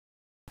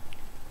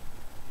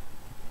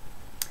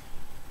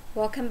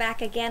Welcome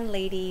back again,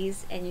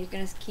 ladies, and you're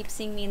gonna keep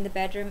seeing me in the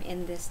bedroom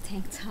in this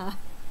tank top.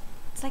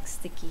 It's like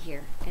sticky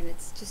here, and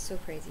it's just so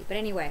crazy. But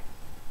anyway,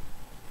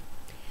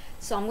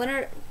 so I'm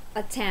gonna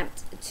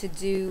attempt to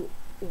do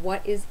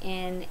what is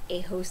in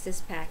a Hostess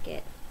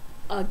packet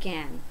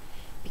again,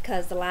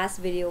 because the last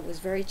video was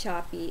very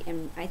choppy,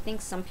 and I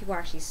think some people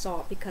actually saw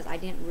it because I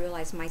didn't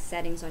realize my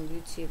settings on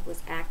YouTube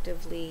was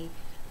actively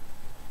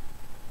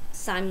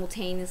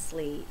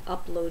simultaneously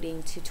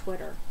uploading to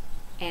Twitter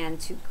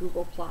and to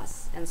Google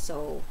Plus, and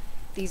so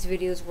these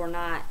videos were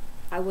not,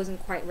 I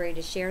wasn't quite ready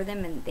to share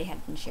them, and they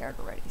had been shared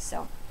already.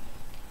 So,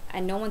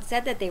 and no one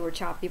said that they were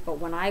choppy, but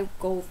when I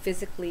go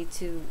physically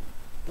to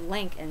the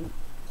link and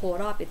pull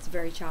it up, it's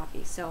very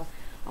choppy. So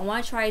I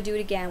want to try to do it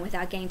again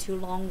without getting too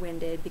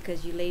long-winded,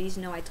 because you ladies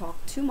know I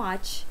talk too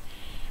much,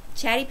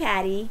 chatty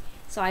patty,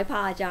 so I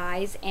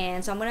apologize.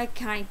 And so I'm going to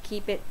kind of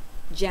keep it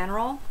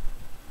general.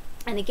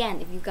 And again,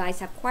 if you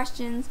guys have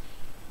questions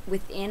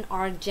within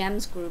our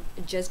gems group,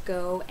 just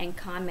go and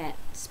comment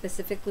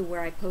specifically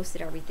where I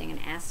posted everything and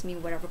ask me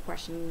whatever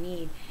question you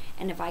need,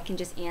 and if I can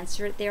just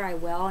answer it there, I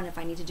will, and if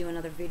I need to do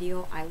another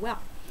video, I will.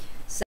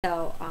 So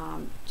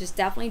just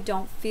definitely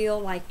don't feel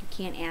like you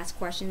can't ask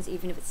questions,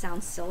 even if it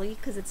sounds silly,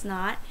 because it's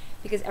not,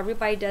 because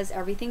everybody does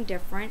everything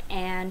different,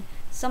 and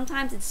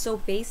sometimes it's so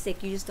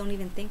basic you just don't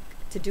even think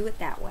to do it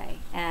that way.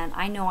 And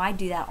I know I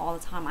do that all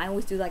the time. I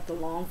always do like the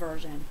long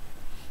version.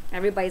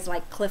 Everybody's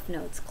like cliff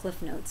notes,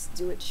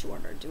 do it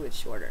shorter, do it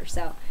shorter.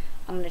 So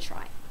I'm going to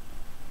try.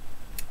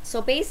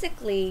 So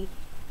basically,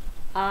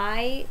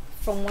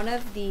 from one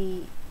of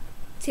the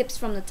tips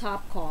from the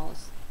top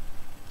calls,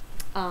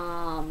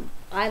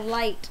 I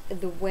liked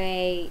the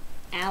way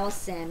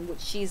Allison,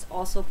 which she's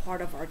also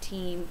part of our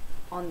team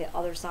on the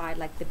other side,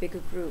 like the bigger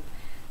group,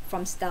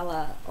 from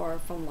Stella or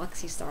from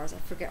Luxy Stars, I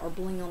forget, or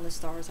Bling on the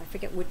Stars, I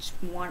forget which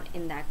one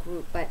in that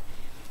group, but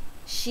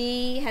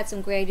she had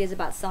some great ideas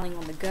about selling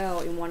on the go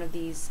in one of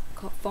these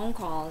phone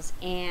calls,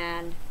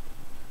 and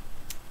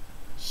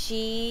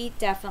she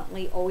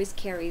definitely always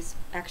carries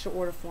extra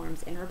order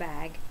forms in her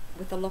bag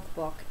with a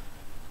lookbook,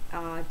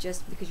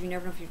 just because you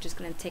never know if you're just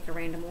going to take a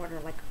random order,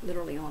 like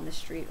literally on the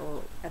street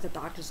or at the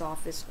doctor's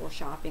office or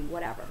shopping,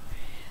 whatever.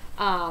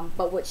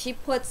 But what she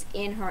puts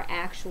in her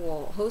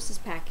actual Hostess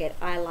packet,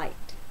 I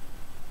liked.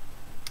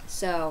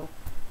 So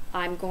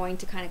I'm going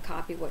to kind of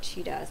copy what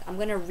she does. I'm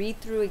going to read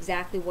through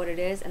exactly what it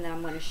is, and then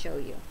I'm going to show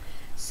you.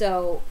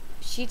 So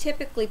she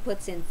typically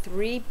puts in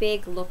 3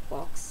 big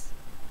lookbooks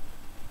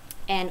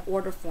and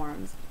order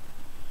forms,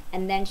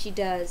 and then she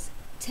does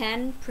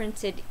 10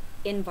 printed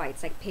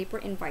invites, like paper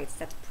invites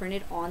that's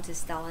printed onto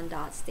Stella &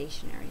 Dot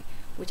stationery,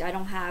 which I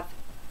don't have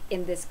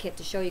in this kit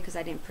to show you because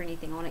I didn't print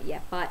anything on it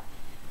yet, but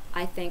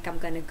I think I'm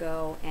going to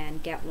go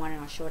and get one,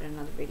 and I'll show it in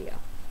another video.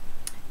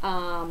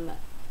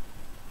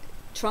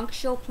 Trunk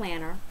show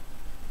planner,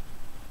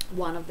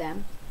 one of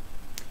them,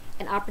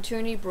 an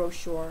opportunity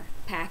brochure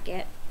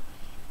packet,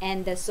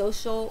 and the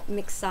social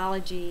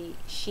mixology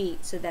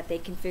sheet so that they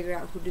can figure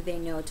out who do they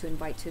know to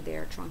invite to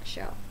their trunk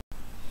show.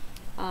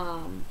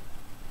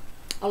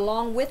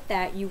 Along with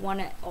that, you want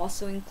to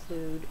also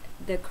include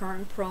the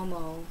current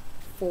promo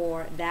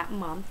for that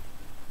month.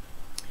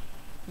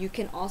 You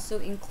can also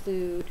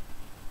include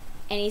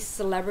any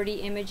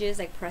celebrity images,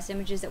 like press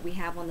images that we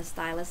have on the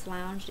Stylist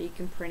Lounge that you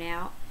can print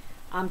out,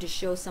 to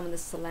show some of the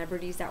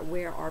celebrities that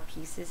wear our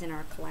pieces in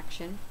our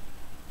collection.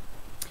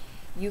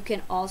 You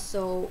can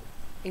also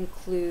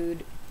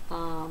include,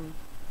 oh,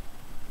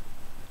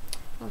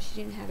 she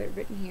didn't have it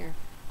written here.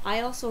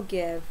 I also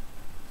give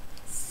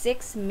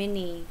 6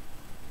 mini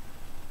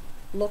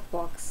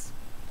lookbooks,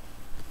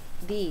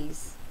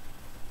 these,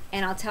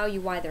 and I'll tell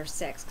you why they're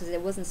 6, because it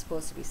wasn't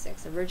supposed to be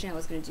 6. Originally I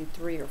was going to do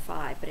 3 or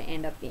 5, but it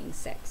ended up being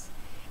 6.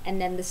 And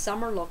then the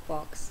summer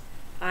lookbooks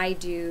I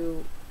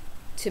do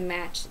to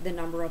match the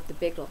number of the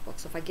big lookbooks.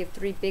 So if I give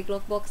 3 big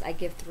lookbooks, I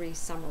give 3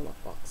 summer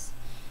lookbooks.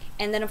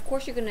 And then of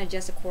course you're going to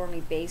adjust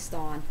accordingly based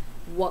on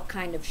what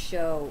kind of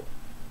show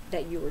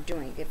that you were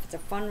doing. If it's a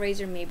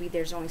fundraiser, maybe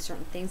there's only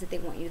certain things that they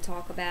want you to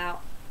talk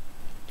about,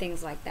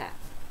 things like that.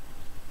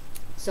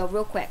 So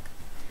real quick,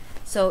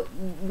 so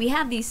we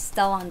have these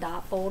Stella &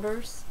 Dot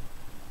folders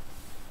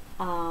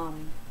that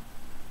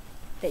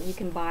you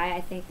can buy.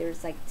 I think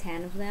there's like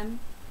 10 of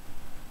them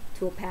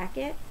to a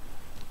packet,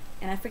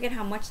 and I forget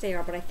how much they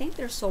are, but I think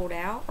they're sold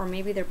out, or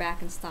maybe they're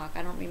back in stock.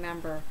 I don't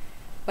remember,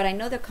 but I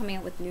know they're coming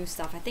out with new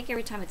stuff. I think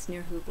every time it's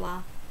near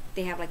Hoopla,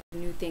 they have like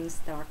new things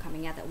that are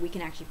coming out that we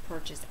can actually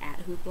purchase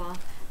at Hoopla.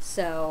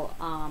 So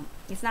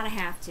it's not a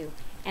have to,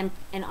 and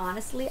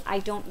honestly, I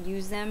don't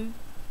use them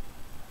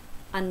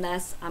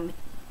unless I'm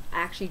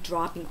actually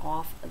dropping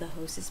off the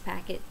Hostess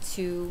packet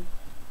to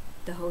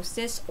the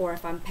Hostess, or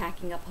if I'm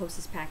packing up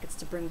Hostess packets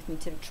to bring with me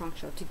to the trunk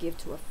show to give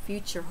to a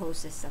future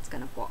Hostess that's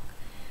going to book.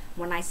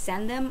 When I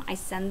send them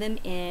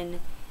in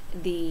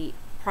the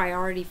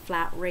priority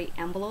flat rate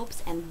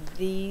envelopes, and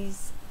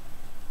these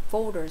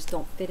folders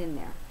don't fit in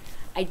there.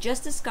 I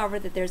just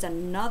discovered that there's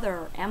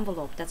another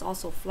envelope that's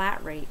also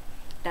flat rate,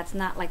 that's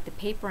not like the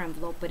paper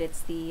envelope, but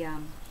it's the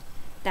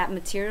that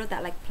material,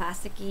 that like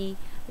plasticky,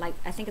 like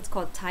I think it's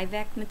called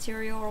Tyvek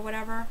material or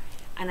whatever,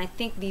 and I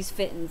think these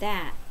fit in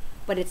that,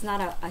 but it's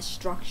not a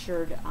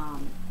structured,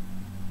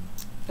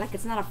 like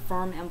it's not a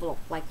firm envelope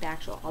like the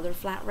actual other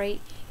flat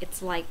rate.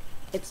 It's like,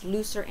 it's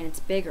looser and it's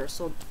bigger,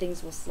 so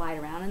things will slide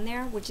around in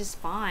there, which is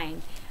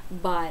fine,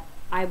 but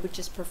I would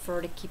just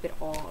prefer to keep it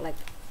all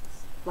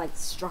like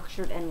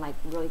structured and like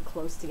really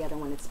close together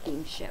when it's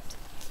being shipped.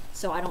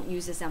 So I don't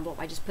use this envelope.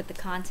 I just put the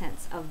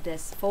contents of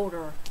this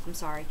folder, I'm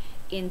sorry,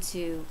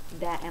 into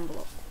that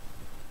envelope.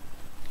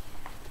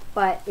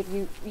 But if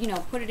you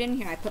know, put it in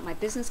here, I put my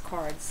business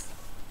cards,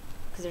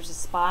 because there's a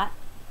spot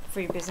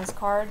for your business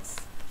cards.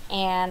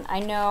 And I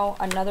know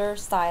another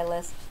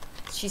stylist,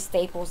 she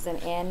staples them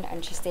in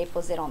and she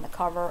staples it on the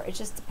cover. It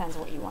just depends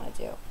what you want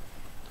to do.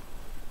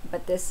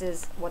 But this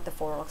is what the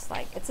folder looks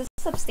like. It's a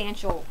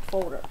substantial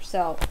folder.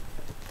 So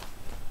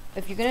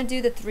if you're going to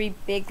do the 3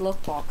 big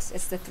lookbooks,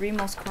 it's the 3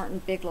 most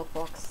current big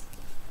lookbooks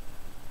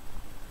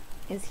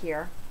is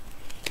here.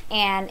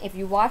 And if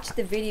you watch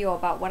the video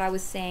about what I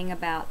was saying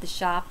about the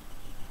shop,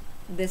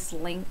 this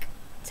link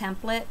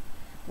template,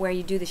 where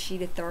you do the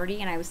sheet of 30,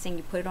 and I was saying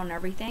you put it on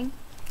everything,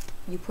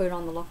 you put it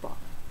on the lookbook.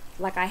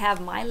 Like I have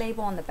my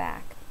label on the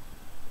back,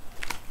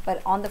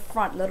 but on the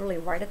front, literally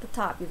right at the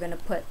top, you're going to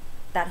put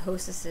that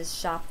Hostess's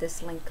shop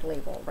this link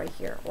label right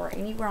here, or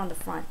anywhere on the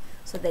front,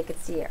 so they could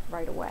see it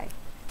right away.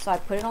 So I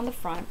put it on the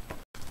front.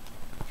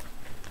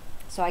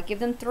 So I give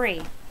them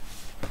 3.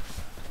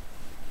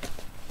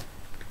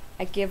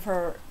 I give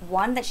her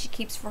 1 that she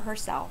keeps for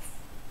herself,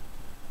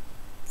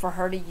 for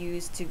her to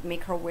use to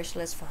make her wish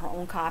list for her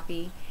own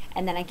copy.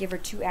 And then I give her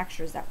 2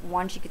 extras, that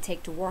 1 she could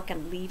take to work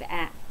and leave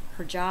at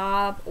her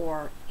job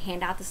or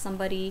hand out to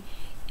somebody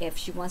if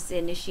she wants to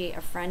initiate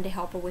a friend to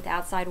help her with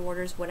outside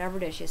orders, whatever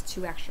it is. She has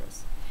 2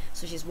 extras.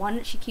 So she has 1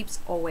 that she keeps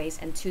always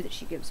and 2 that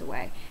she gives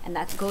away, and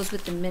that goes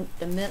with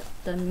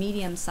the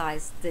medium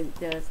size,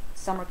 the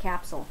summer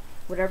capsule.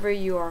 Whatever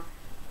you're,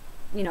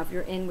 you know, if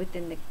you're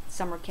within the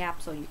summer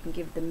capsule, you can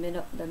give the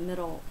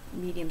middle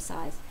medium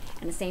size.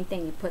 And the same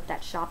thing, you put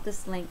that shop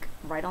this link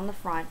right on the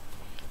front,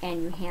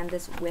 and you hand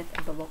this with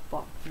the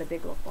lookbook, the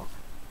big lookbook.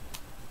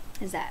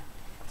 Is that?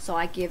 So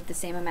I give the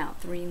same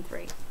amount, 3 and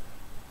 3.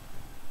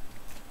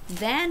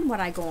 Then what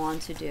I go on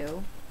to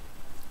do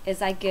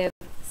is I give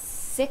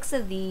 6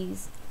 of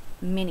these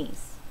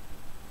minis.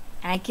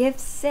 And I give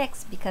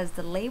 6 because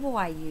the label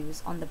I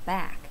use on the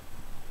back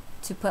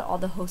to put all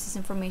the Hostess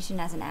information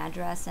as an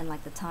address and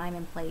like the time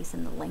and place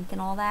and the link and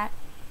all that,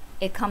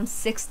 it comes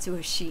 6 to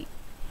a sheet.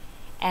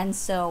 And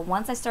so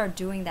once I start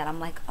doing that, I'm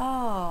like,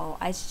 oh,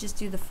 I should just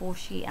do the full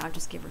sheet, and I'll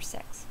just give her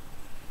 6.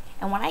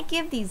 And when I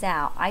give these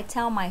out, I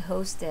tell my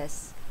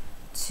hostess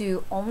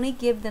to only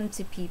give them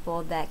to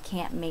people that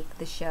can't make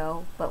the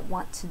show but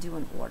want to do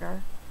an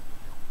order,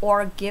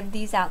 or give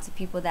these out to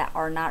people that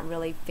are not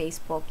really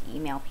Facebook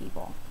email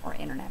people or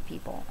internet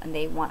people, and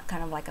they want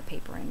kind of like a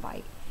paper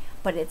invite,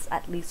 but it's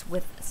at least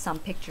with some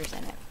pictures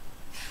in it,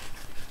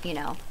 you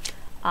know.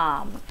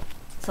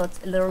 So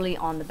it's literally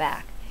on the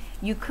back.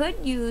 You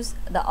could use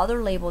the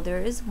other label.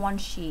 There is one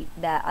sheet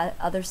that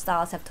other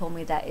stylists have told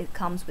me that it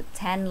comes with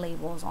 10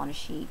 labels on a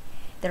sheet.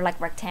 They're like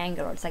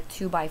rectangular. It's like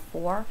 2 by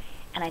 4,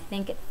 and I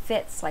think it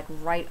fits like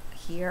right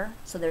here.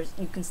 So there's,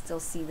 you can still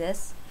see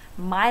this.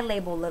 My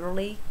label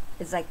literally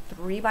is like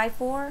 3 by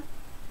 4,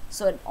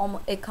 so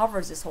it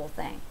covers this whole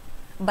thing.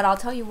 But I'll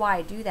tell you why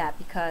I do that,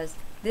 because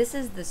this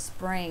is the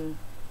spring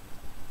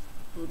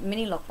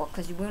mini lookbook,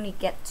 because we only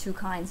get 2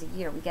 kinds a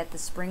year. We get the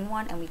spring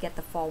one and we get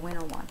the fall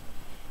winter one.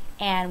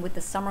 And with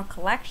the summer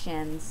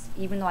collections,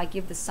 even though I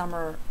give the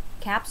summer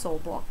capsule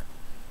book,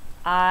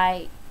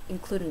 I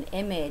include an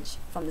image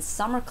from the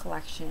summer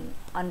collection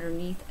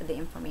underneath the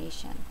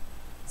information.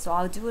 So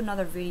I'll do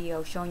another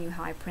video showing you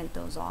how I print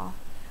those off,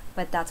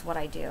 but that's what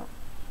I do.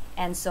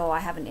 And so I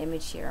have an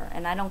image here,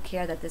 and I don't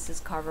care that this is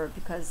covered,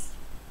 because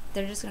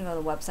they're just going to go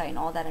to the website and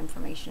all that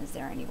information is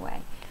there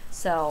anyway.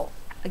 So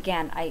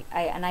again,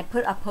 I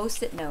put a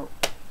post-it note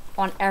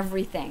on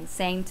everything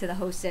saying to the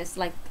hostess,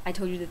 like I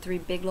told you, the 3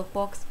 big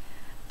lookbooks,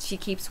 she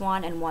keeps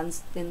 1, and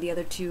then the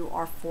other 2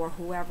 are for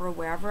whoever,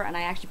 wherever. And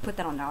I actually put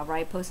that on there. I'll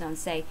write a post-it and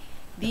say,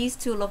 these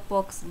 2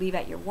 lookbooks leave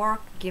at your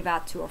work, give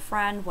out to a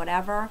friend,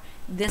 whatever.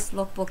 This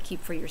lookbook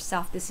keep for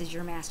yourself. This is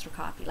your master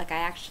copy. Like, I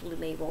actually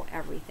label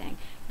everything,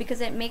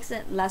 because it makes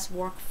it less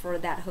work for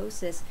that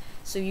hostess,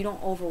 so you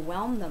don't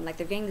overwhelm them. Like,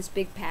 they're getting this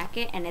big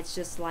packet, and it's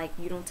just like,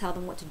 you don't tell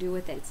them what to do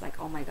with it. It's like,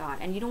 oh my God.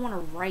 And you don't want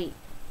to write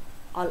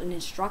an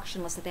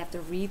instruction list that they have to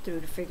read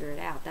through to figure it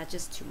out. That's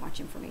just too much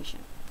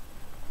information.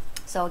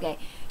 So okay,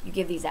 you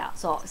give these out.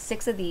 So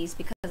 6 of these,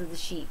 because of the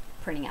sheet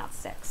printing out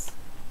 6.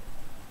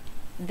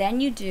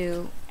 Then you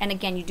do, and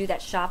again, you do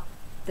that shop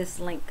this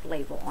link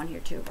label on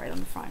here too, right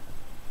on the front.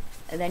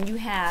 And then you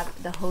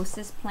have the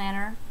hostess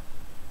planner,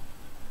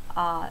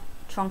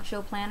 trunk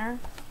show planner,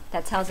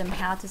 that tells them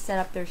how to set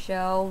up their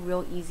show,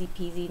 real easy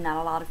peasy, not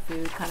a lot of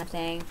food kind of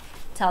thing.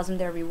 Tells them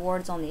their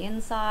rewards on the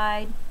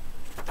inside.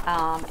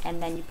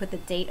 And then you put the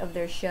date of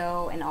their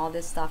show and all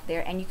this stuff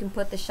there. And you can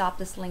put the shop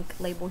this link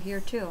label here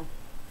too.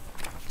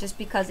 just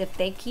because if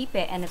they keep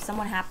it and if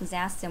someone happens to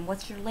ask them,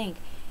 what's your link?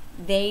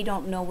 They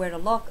don't know where to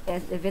look.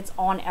 If it's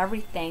on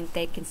everything,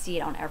 they can see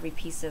it on every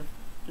piece of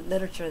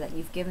literature that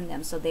you've given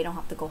them, so they don't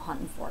have to go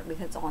hunting for it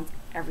because it's on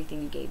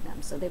everything you gave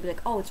them. So they'd be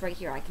like, oh, it's right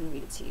here, I can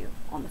read it to you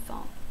on the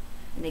phone.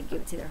 And they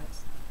give it to their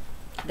host,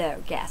 their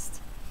guest.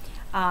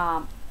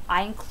 I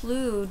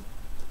include,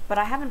 but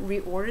I haven't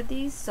reordered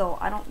these, so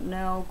I don't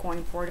know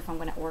going forward if I'm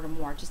going to order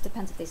more. It just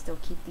depends if they still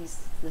keep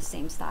these the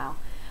same style.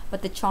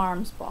 But the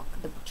charms book,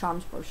 the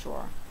charms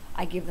brochure,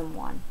 I give them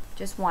one,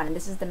 just one, and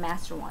this is the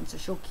master one, so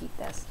she'll keep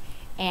this.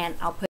 And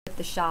I'll put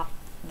the shop,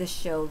 the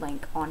show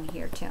link on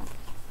here too.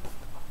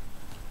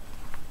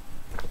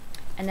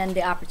 And then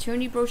the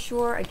opportunity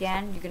brochure,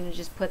 again, you're going to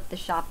just put the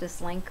shop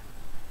this link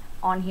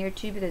on here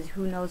too, because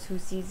who knows who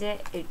sees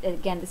it.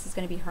 Again, this is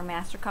going to be her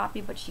master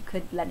copy, but she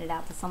could let it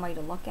out to somebody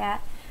to look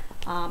at.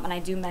 And I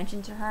do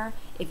mention to her,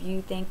 if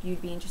you think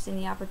you'd be interested in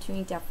the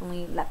opportunity,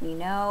 definitely let me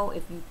know.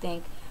 If you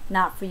think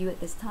not for you at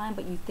this time,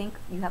 but you think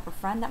you have a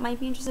friend that might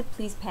be interested,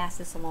 please pass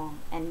this along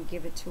and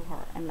give it to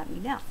her and let me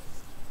know.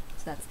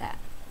 So that's that.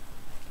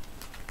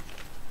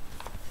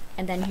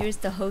 And then here's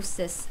the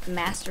Hostess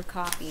master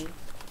copy,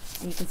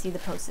 and you can see the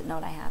post-it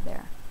note I have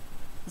there.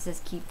 It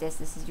says keep this,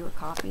 this is your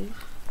copy.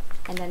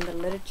 And then the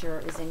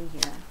literature is in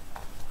here.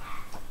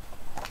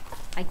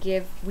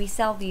 We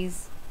sell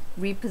these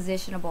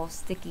repositionable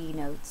sticky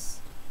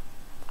notes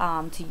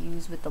to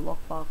use with the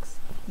lookbooks.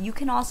 You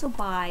can also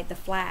buy the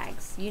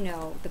flags, you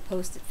know, the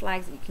post-it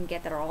flags that you can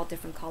get that are all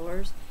different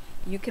colors.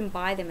 You can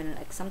buy them, and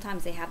like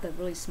sometimes they have the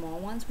really small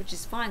ones, which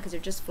is fine because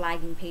they're just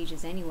flagging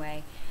pages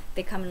anyway.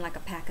 They come in like a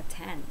pack of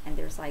 10, and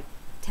there's like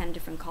 10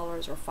 different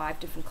colors or 5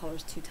 different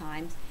colors 2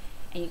 times,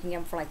 and you can get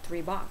them for like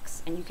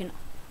 $3. And you can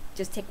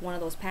just take one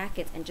of those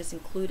packets and just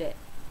include it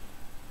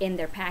in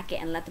their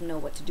packet and let them know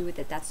what to do with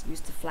it. That's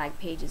used to flag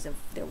pages of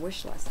their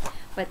wish list.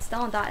 But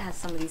Stella & Dot has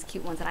some of these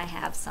cute ones, and I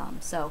have some,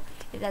 so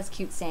it has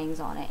cute sayings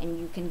on it, and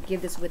you can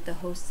give this with the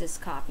Hostess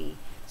copy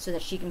so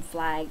that she can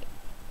flag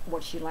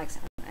what she likes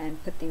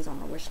and put things on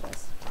her wish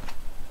list.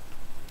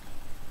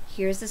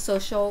 Here's the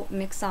social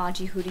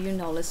mixology who do you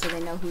know list, so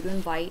they know who to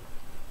invite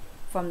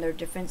from their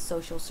different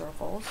social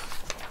circles.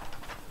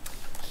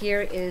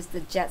 Here is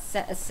the Jet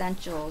Set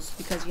Essentials,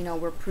 because you know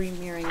we're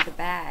premiering the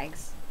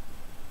bags,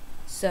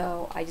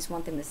 so I just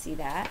want them to see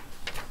that.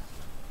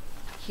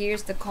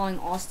 Here's the Calling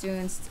All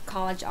Students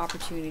College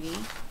Opportunity,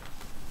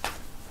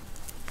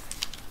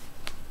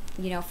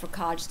 you know, for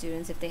college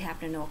students if they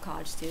happen to know a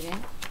college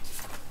student.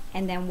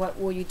 And then what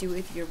will you do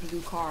with your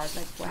blue card?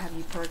 Like, what have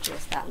you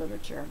purchased? That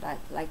literature that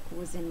like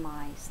was in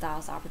my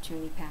Styles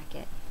Opportunity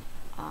packet.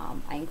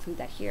 I include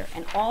that here.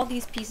 And all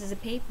these pieces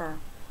of paper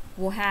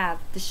will have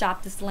the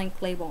Shop This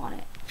Link label on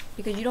it,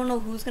 because you don't know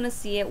who's going to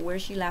see it, where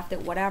she left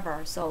it,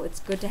 whatever. So it's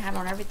good to have it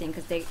on everything,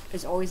 because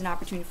there's always an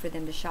opportunity for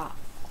them to shop.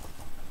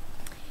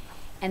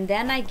 And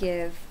then I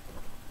give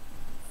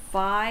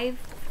 5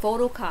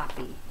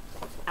 photocopy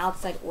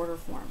outside order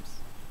forms.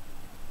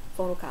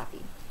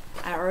 Photocopy.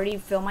 I already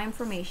fill my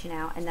information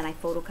out, and then I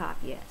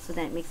photocopy it, so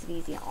then it makes it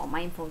easy. All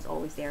my info is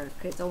always there,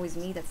 because it's always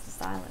me that's the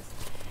stylist.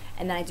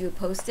 And then I do a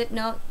post-it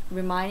note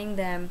reminding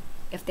them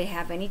if they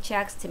have any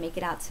checks to make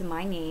it out to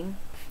my name,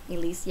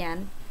 Elise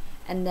Yen.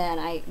 And then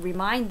I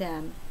remind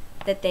them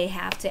that they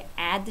have to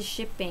add the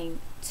shipping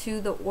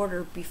to the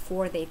order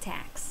before they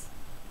tax,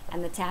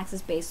 and the tax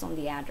is based on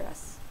the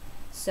address.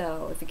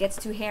 So if it gets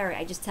too hairy,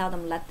 I just tell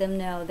them, let them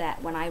know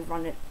that when I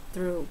run it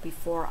through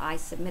before I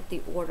submit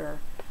the order,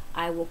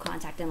 I will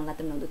contact them and let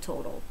them know the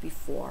total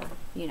before,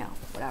 you know,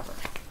 whatever.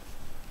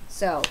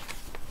 So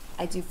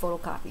I do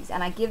photocopies,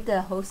 and I give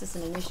the hostess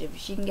an initiative.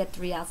 She can get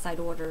 3 outside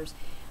orders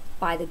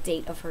by the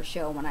date of her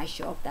show when I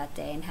show up that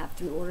day and have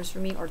 3 orders for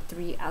me, or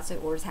 3 outside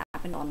orders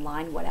happen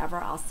online, whatever,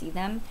 I'll see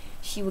them.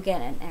 She will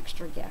get an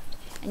extra gift.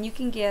 And you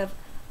can give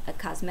a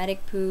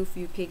cosmetic poof,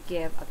 you could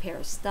give a pair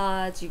of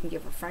studs, you can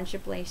give a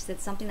friendship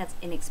bracelet, something that's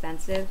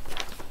inexpensive.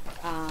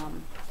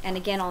 And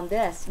again, on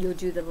this, you'll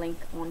do the link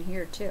on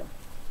here too,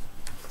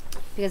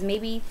 because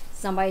maybe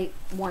somebody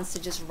wants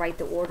to just write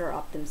the order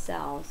up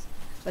themselves,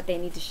 but they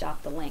need to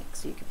shop the link,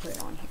 so you can put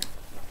it on here.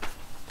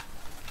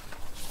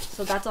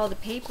 So that's all the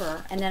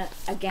paper. And then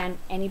again,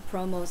 any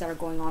promos that are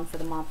going on for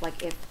the month,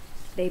 like if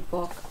they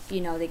book,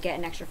 you know, they get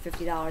an extra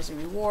 $50 in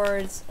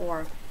rewards,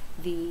 or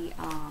the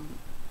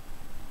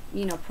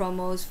you know,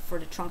 promos for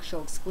the trunk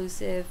show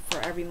exclusive for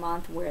every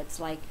month, where it's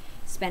like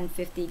spend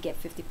 50,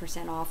 get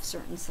 50% off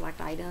certain select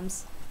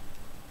items.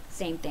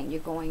 Same thing, you're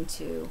going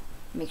to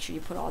make sure you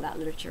put all that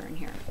literature in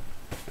here.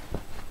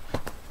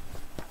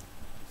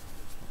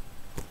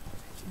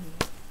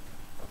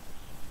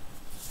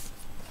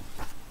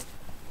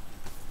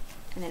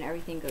 And then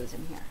everything goes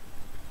in here.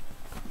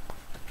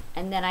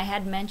 And then I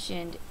had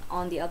mentioned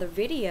on the other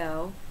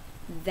video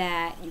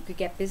that you could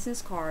get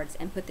business cards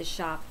and put the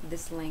Shop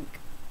This Link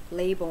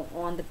label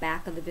on the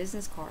back of the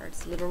business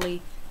cards.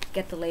 Literally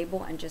get the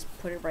label and just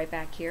put it right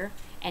back here,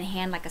 and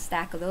hand like a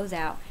stack of those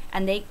out,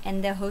 and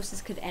the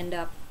hostess could end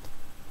up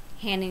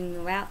handing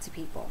them out to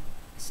people.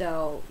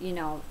 So, you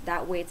know,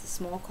 that way it's a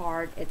small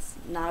card, it's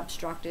not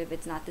obstructive,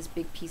 it's not this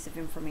big piece of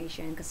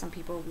information, because some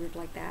people are weird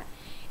like that.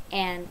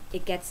 And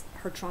it gets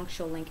her trunk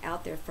show link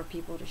out there for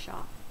people to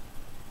shop.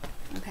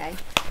 Okay,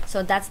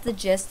 so that's the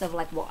gist of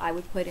like what I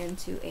would put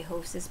into a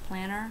Hostess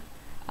planner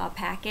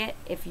packet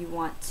if you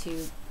want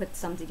to put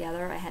some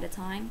together ahead of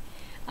time.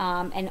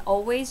 And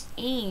always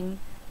aim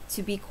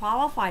to be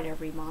qualified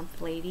every month,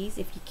 ladies,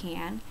 if you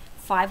can.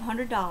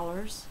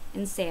 $500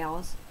 in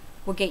sales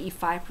will get you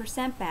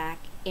 5% back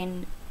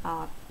in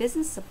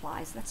business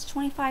supplies. That's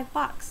 25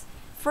 bucks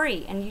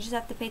free, and you just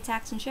have to pay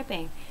tax and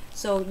shipping.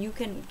 So you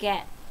can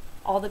get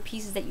all the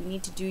pieces that you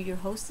need to do your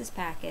Hostess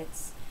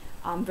packets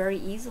very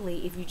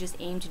easily if you just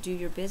aim to do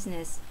your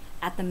business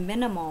at the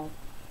minimal,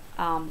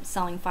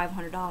 selling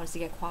 $500 to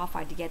get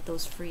qualified to get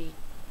those free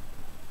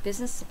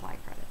business supply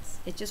credits.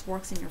 It just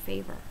works in your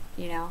favor,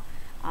 you know.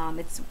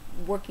 It's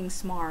working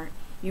smart.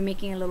 You're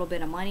making a little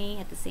bit of money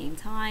at the same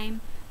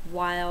time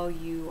while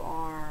you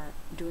are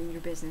doing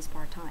your business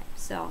part-time.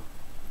 So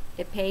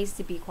it pays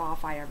to be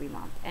qualified every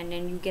month, and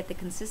then you get the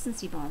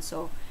consistency bonus.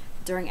 So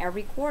during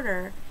every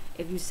quarter,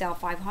 if you sell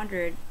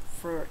 500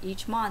 for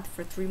each month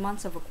for 3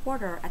 months of a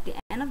quarter, at the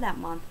end of that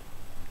month,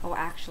 or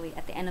actually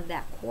at the end of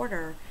that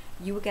quarter,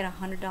 you would get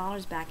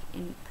 $100 back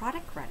in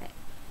product credit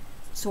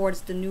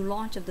towards the new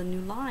launch of the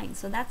new line.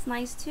 So that's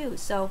nice too.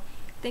 So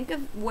think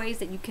of ways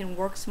that you can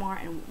work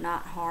smart and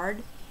not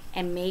hard,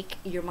 and make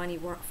your money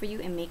work for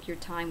you and make your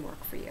time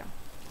work for you.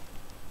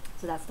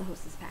 So that's the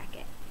Hostess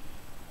packet.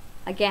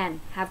 Again,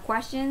 have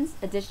questions,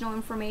 additional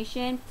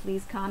information,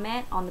 please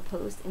comment on the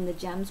post in the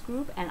GEMS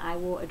group, and I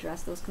will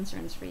address those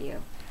concerns for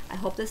you. I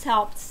hope this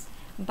helps.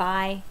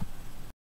 Bye.